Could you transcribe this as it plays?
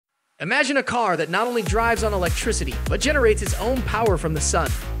Imagine a car that not only drives on electricity, but generates its own power from the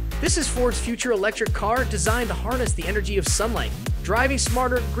sun. This is Ford's future electric car designed to harness the energy of sunlight, driving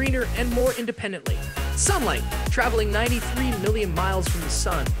smarter, greener, and more independently. Sunlight, traveling 93 million miles from the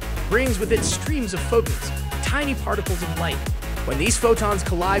sun, brings with it streams of photons, tiny particles of light. When these photons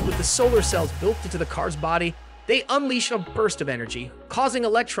collide with the solar cells built into the car's body, they unleash a burst of energy, causing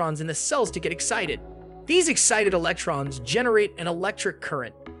electrons in the cells to get excited. These excited electrons generate an electric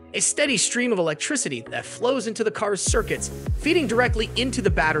current, a steady stream of electricity that flows into the car's circuits, feeding directly into the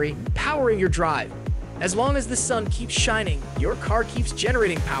battery, powering your drive. As long as the sun keeps shining, your car keeps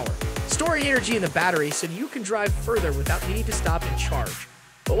generating power, storing energy in the battery so you can drive further without needing to stop and charge.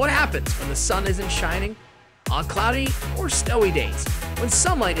 But what happens when the sun isn't shining? On cloudy or snowy days, when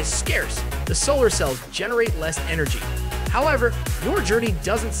sunlight is scarce, the solar cells generate less energy. However, your journey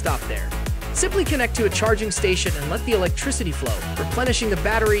doesn't stop there. Simply connect to a charging station and let the electricity flow, replenishing the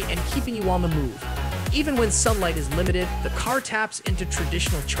battery and keeping you on the move. Even when sunlight is limited, the car taps into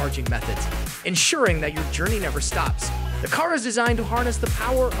traditional charging methods, ensuring that your journey never stops. The car is designed to harness the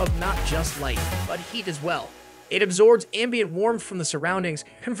power of not just light, but heat as well. It absorbs ambient warmth from the surroundings,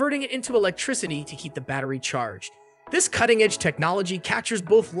 converting it into electricity to keep the battery charged. This cutting-edge technology captures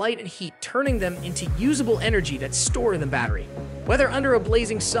both light and heat, turning them into usable energy that's stored in the battery. Whether under a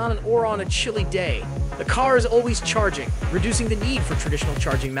blazing sun or on a chilly day, the car is always charging, reducing the need for traditional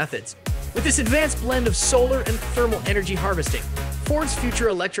charging methods. With this advanced blend of solar and thermal energy harvesting, Ford's future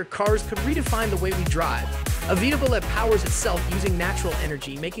electric cars could redefine the way we drive, a vehicle that powers itself using natural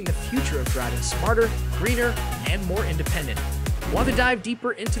energy, making the future of driving smarter, greener, and more independent. Want to dive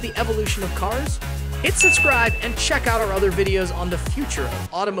deeper into the evolution of cars? Hit subscribe and check out our other videos on the future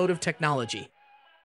of automotive technology.